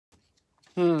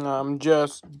I'm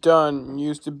just done.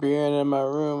 Used to being in my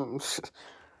room.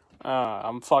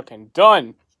 I'm fucking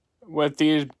done with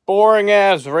these boring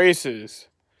ass races.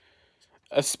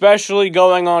 Especially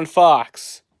going on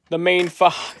Fox. The main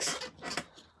Fox.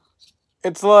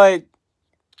 It's like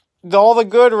all the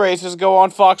good races go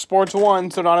on Fox Sports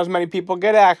 1, so not as many people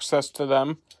get access to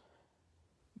them.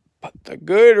 But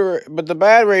the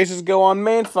bad races go on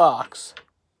main Fox.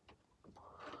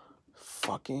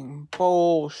 Fucking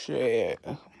bullshit.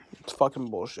 It's fucking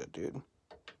bullshit, dude.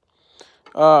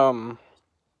 Yeah,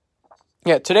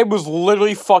 today was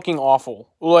literally fucking awful.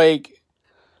 Like,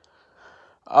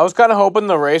 I was kind of hoping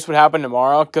the race would happen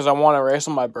tomorrow because I want to race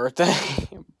on my birthday.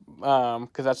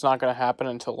 Because that's not going to happen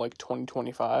until, like,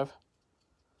 2025.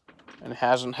 And it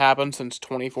hasn't happened since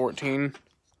 2014.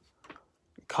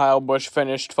 Kyle Busch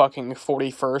finished fucking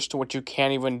 41st, which you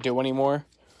can't even do anymore.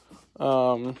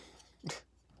 I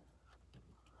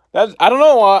don't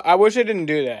know. I wish they didn't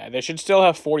do that. They should still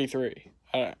have 43.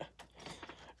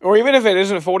 Or even if it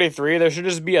isn't 43, there should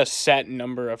just be a set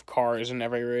number of cars in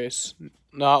every race.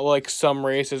 Not like some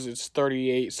races it's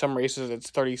 38, some races it's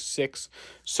 36,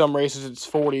 some races it's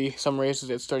 40, some races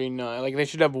it's 39. Like, they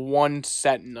should have one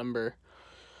set number.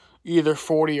 Either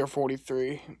 40 or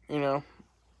 43, you know?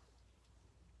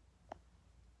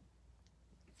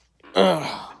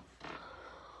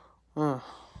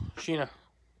 Sheena.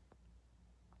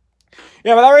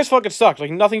 Yeah, but that race fucking sucked.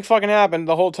 Like, nothing fucking happened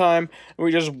the whole time.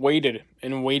 We just waited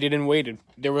and waited and waited.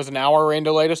 There was an hour rain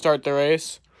delay to start the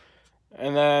race.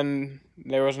 And then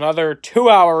there was another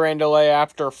 2-hour rain delay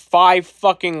after 5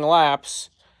 fucking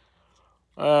laps.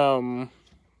 And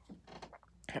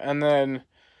then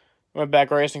went back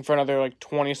racing for another, like,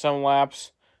 20-some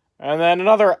laps. And then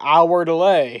another hour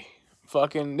delay.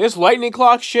 Fucking, this lightning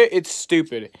clock shit, it's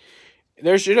stupid.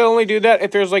 There should only do that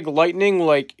if there's, like, lightning,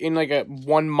 like, in, like, a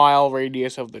 1 mile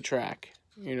radius of the track,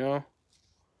 you know?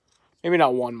 Maybe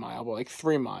not 1 mile, but, like,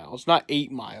 3 miles, not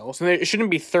 8 miles. And it shouldn't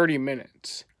be 30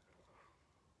 minutes.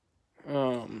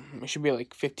 It should be,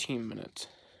 like, 15 minutes.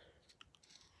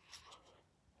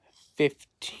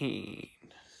 15.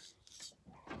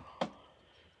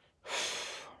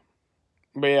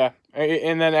 But, yeah.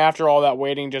 And then after all that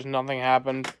waiting, just nothing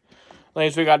happened. At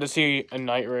least we got to see a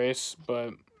night race,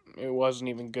 but it wasn't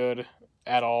even good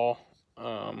at all.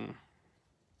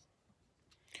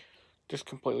 Just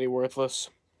completely worthless.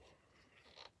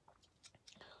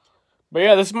 But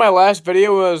yeah, this is my last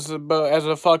video as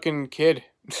a fucking kid.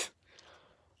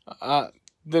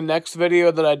 The next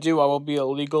video that I do, I will be a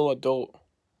legal adult.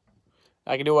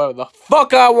 I can do whatever the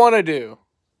fuck I want to do.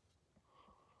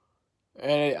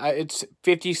 And it's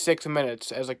 56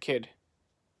 minutes as a kid.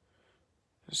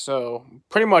 So,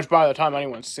 pretty much by the time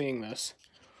anyone's seeing this.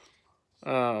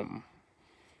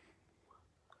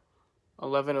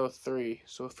 11:03,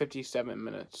 so 57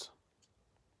 minutes.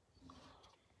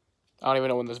 I don't even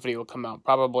know when this video will come out.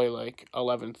 Probably like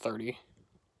 11:30.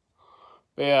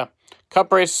 But yeah,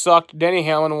 Cup race sucked. Denny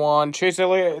Hamlin won. Chase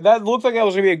Elliott, that looked like that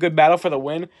was going to be a good battle for the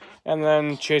win. And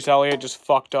then Chase Elliott just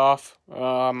fucked off.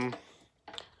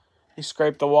 He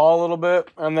scraped the wall a little bit.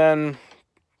 And then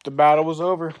the battle was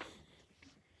over.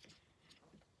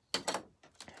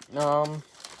 How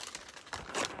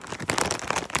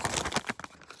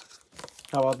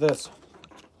about this?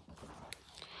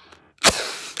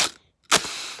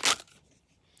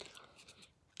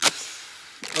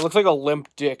 It looks like a limp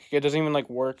dick. It doesn't even, like,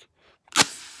 work.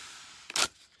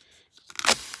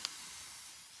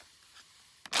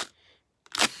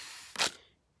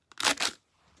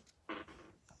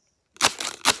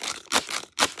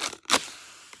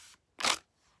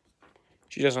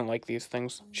 She doesn't like these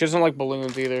things. She doesn't like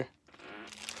balloons either. I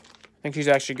think she's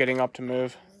actually getting up to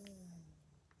move.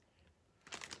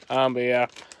 But yeah.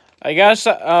 I guess,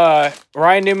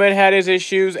 Ryan Newman had his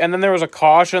issues, and then there was a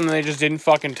caution, and they just didn't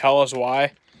fucking tell us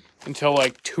why. Until,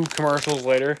 like, 2 commercials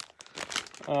later.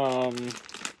 Oh,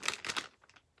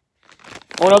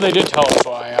 no, they did tell us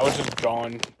why. I was just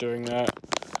gone doing that.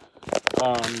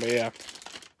 But yeah.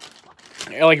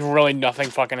 Like, really nothing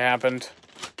fucking happened.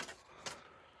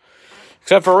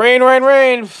 Except for rain.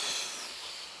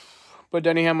 But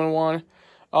Denny Hamlin won.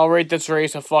 I'll rate this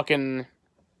race a fucking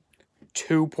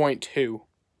 2.2.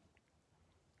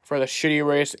 For the shitty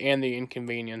race and the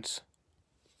inconvenience.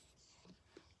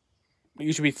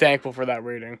 You should be thankful for that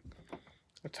rating.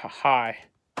 It's a high.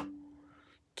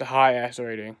 It's a high-ass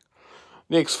rating.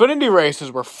 The Xfinity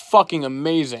races were fucking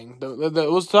amazing.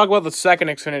 Let's talk about the second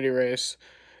Xfinity race.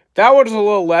 That was a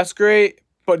little less great,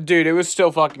 but dude, it was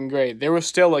still fucking great. There was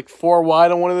still like 4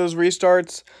 wide on one of those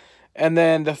restarts. And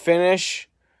then the finish,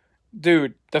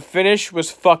 dude, the finish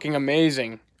was fucking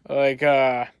amazing. Like,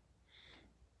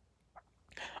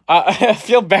 I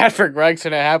feel bad for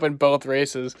Gregson. It happened both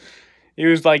races. He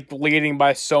was like leading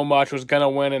by so much, was gonna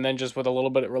win, and then just with a little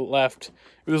bit left,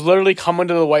 he was literally coming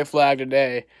to the white flag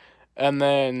today, and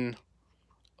then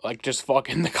like just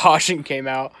fucking the caution came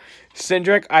out.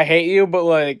 Cindric, I hate you, but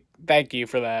like thank you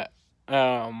for that.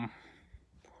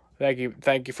 Thank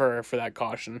you for that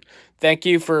caution. Thank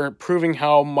you for proving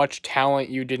how much talent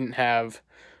you didn't have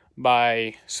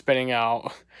by spinning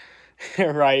out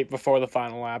right before the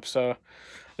final lap. So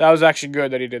that was actually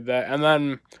good that he did that. And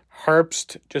then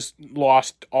Herbst just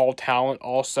lost all talent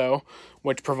also,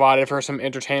 which provided for some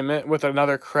entertainment with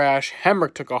another crash.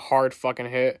 Hemrick took a hard fucking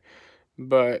hit,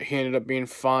 but he ended up being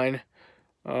fine.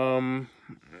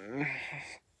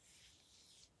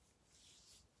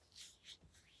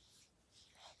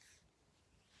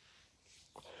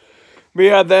 But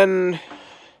yeah, then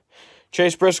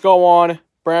Chase Briscoe won.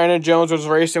 Brandon Jones was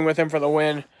racing with him for the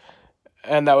win,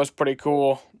 and that was pretty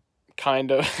cool, kind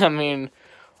of. I mean,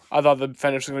 I thought the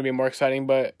finish was going to be more exciting,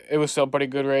 but it was still a pretty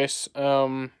good race.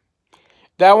 That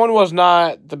one was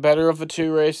not the better of the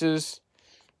two races,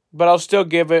 but I'll still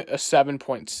give it a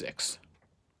 7.6.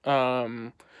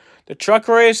 The truck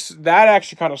race, that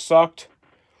actually kind of sucked.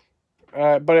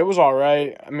 But it was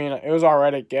alright. I mean, it was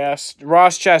alright, I guess.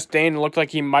 Ross Chastain looked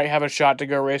like he might have a shot to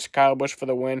go race Kyle Busch for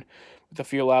the win with a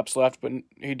few laps left, but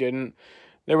he didn't.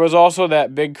 There was also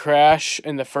that big crash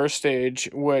in the first stage,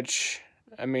 which,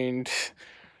 I mean,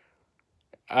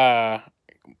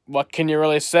 what can you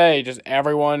really say? Just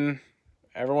everyone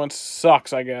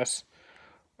sucks, I guess.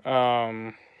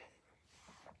 And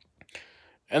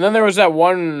then there was that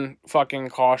one fucking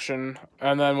caution,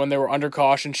 and then when they were under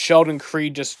caution, Sheldon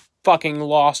Creed just fucking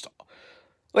lost.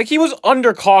 Like, he was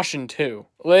under caution, too.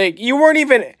 Like, you weren't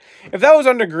even... If that was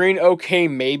under green, okay,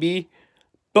 maybe.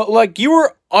 But, like, you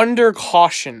were under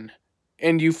caution,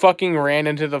 and you fucking ran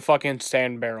into the fucking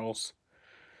sand barrels.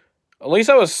 At least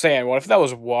that was sand. What if that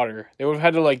was water? They would have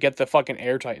had to, like, get the fucking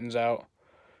air titans out.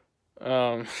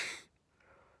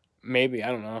 Maybe,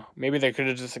 I don't know. Maybe they could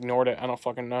have just ignored it. I don't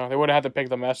fucking know. They would have had to pick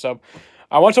the mess up.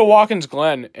 I went to Watkins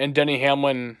Glen, and Denny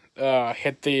Hamlin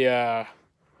hit the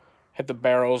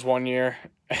barrels one year,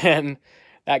 and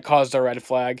that caused a red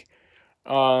flag.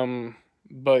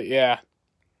 But yeah,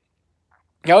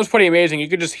 that was pretty amazing. You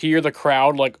could just hear the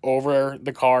crowd like over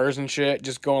the cars and shit,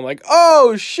 just going like,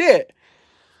 "Oh shit!"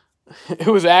 It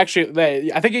was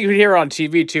actually, I think you could hear it on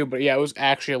TV too, but yeah, it was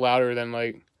actually louder than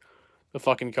like the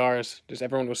fucking cars. Just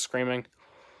everyone was screaming.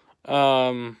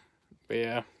 But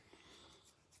yeah.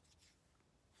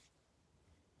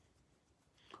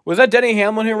 Was that Denny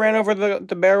Hamlin who ran over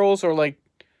the barrels, or like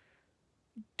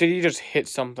did he just hit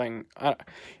something?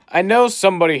 I know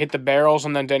somebody hit the barrels,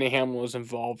 and then Denny Hamlin was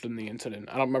involved in the incident.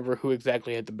 I don't remember who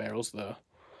exactly hit the barrels though.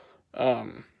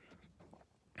 But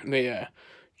yeah,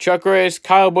 truck race.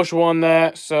 Kyle Busch won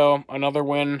that, so another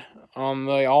win on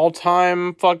the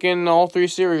all-time fucking all three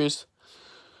series.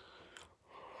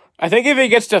 I think if he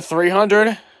gets to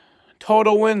 300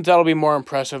 total wins, that'll be more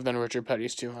impressive than Richard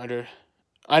Petty's 200.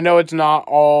 I know it's not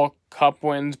all Cup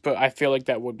wins, but I feel like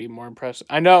that would be more impressive.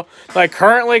 I know, like,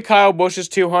 currently Kyle Busch's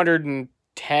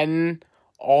 210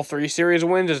 all three series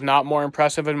wins is not more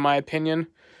impressive in my opinion.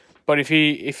 But if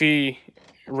he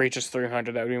reaches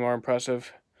 300, that would be more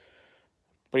impressive.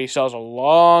 But he still has a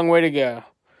long way to go.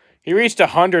 He reached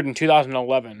 100 in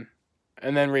 2011,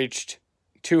 and then reached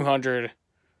 200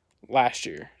 last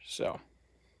year. So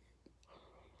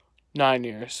 9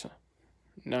 years.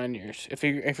 9 years. If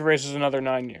he races another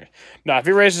 9 years. No, if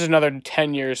he races another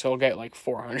 10 years, he'll get like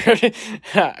 400.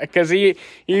 Because he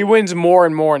wins more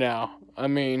and more now. I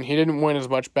mean, he didn't win as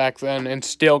much back then and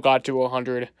still got to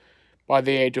 100 by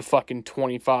the age of fucking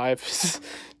 25.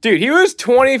 Dude, he was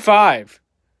 25.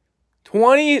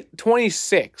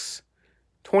 26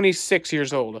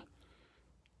 years old.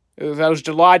 That was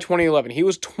July 2011. He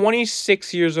was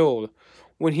 26 years old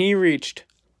when he reached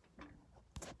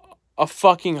a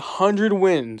fucking 100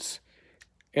 wins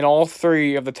in all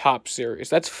three of the top series.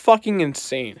 That's fucking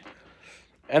insane.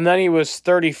 And then he was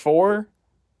 34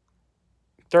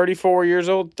 years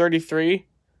old, 33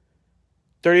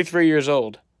 years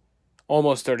old,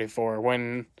 almost 34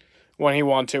 when he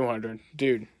won 200.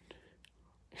 Dude,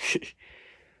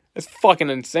 it's fucking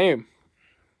insane.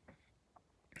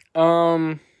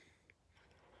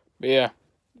 But yeah,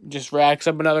 just racks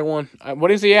up another one. What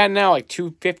is he at now? Like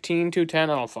 215, 210?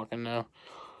 I don't fucking know.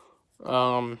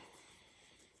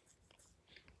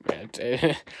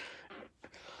 Yeah,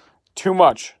 too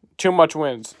much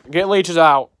wins. Get Leaches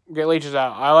out.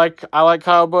 I like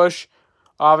Kyle Busch,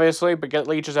 obviously, but get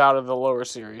Leaches out of the lower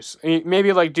series.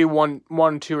 Maybe like do one,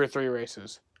 2, or 3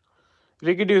 races. If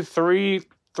he could do 3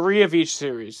 3 of each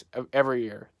series of every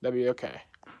year. That'd be okay.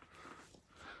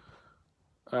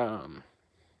 But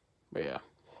yeah.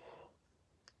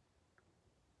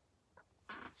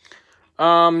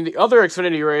 The other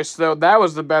Xfinity race, though, that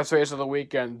was the best race of the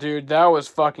weekend. Dude, that was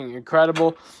fucking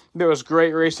incredible. There was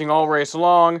great racing all race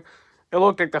long. It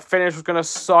looked like the finish was gonna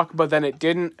suck, but then it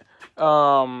didn't.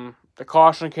 The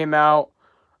caution came out,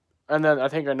 and then I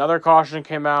think another caution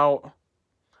came out,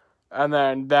 and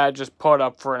then that just put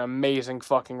up for an amazing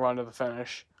fucking run to the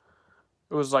finish.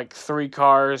 It was like 3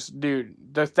 cars. Dude,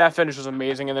 that finish was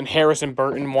amazing, and then Harrison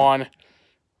Burton won.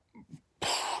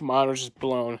 Mine was just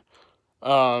blown.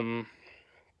 I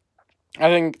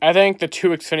think the 2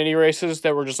 Xfinity races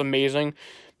that were just amazing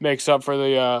makes up for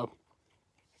the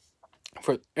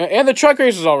and the truck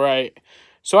race is all right.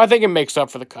 So I think it makes up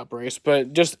for the cup race,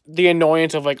 but just the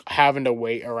annoyance of like having to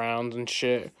wait around and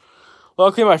shit.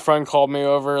 Luckily my friend called me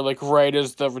over like right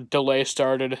as the delay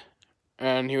started,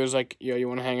 and he was like, "Yo, you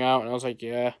want to hang out?" And I was like,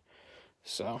 "Yeah."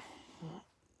 So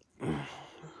but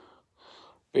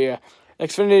yeah,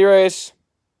 Xfinity race,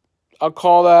 I'll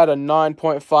call that a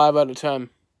 9.5 out of 10.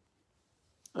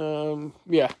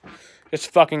 Yeah, it's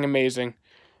fucking amazing.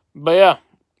 But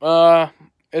yeah,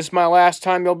 it's my last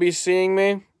time you'll be seeing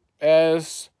me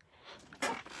as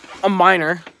a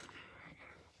minor.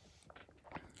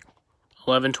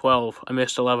 11-12. I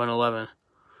missed 11-11.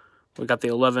 We got the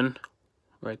 11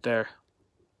 right there.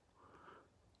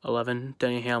 11,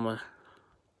 Denny Hamlin.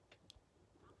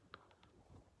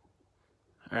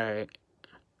 Alright.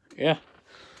 Yeah.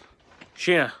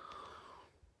 Sheena.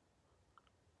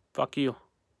 Fuck you.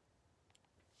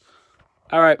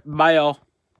 Alright, bye y'all.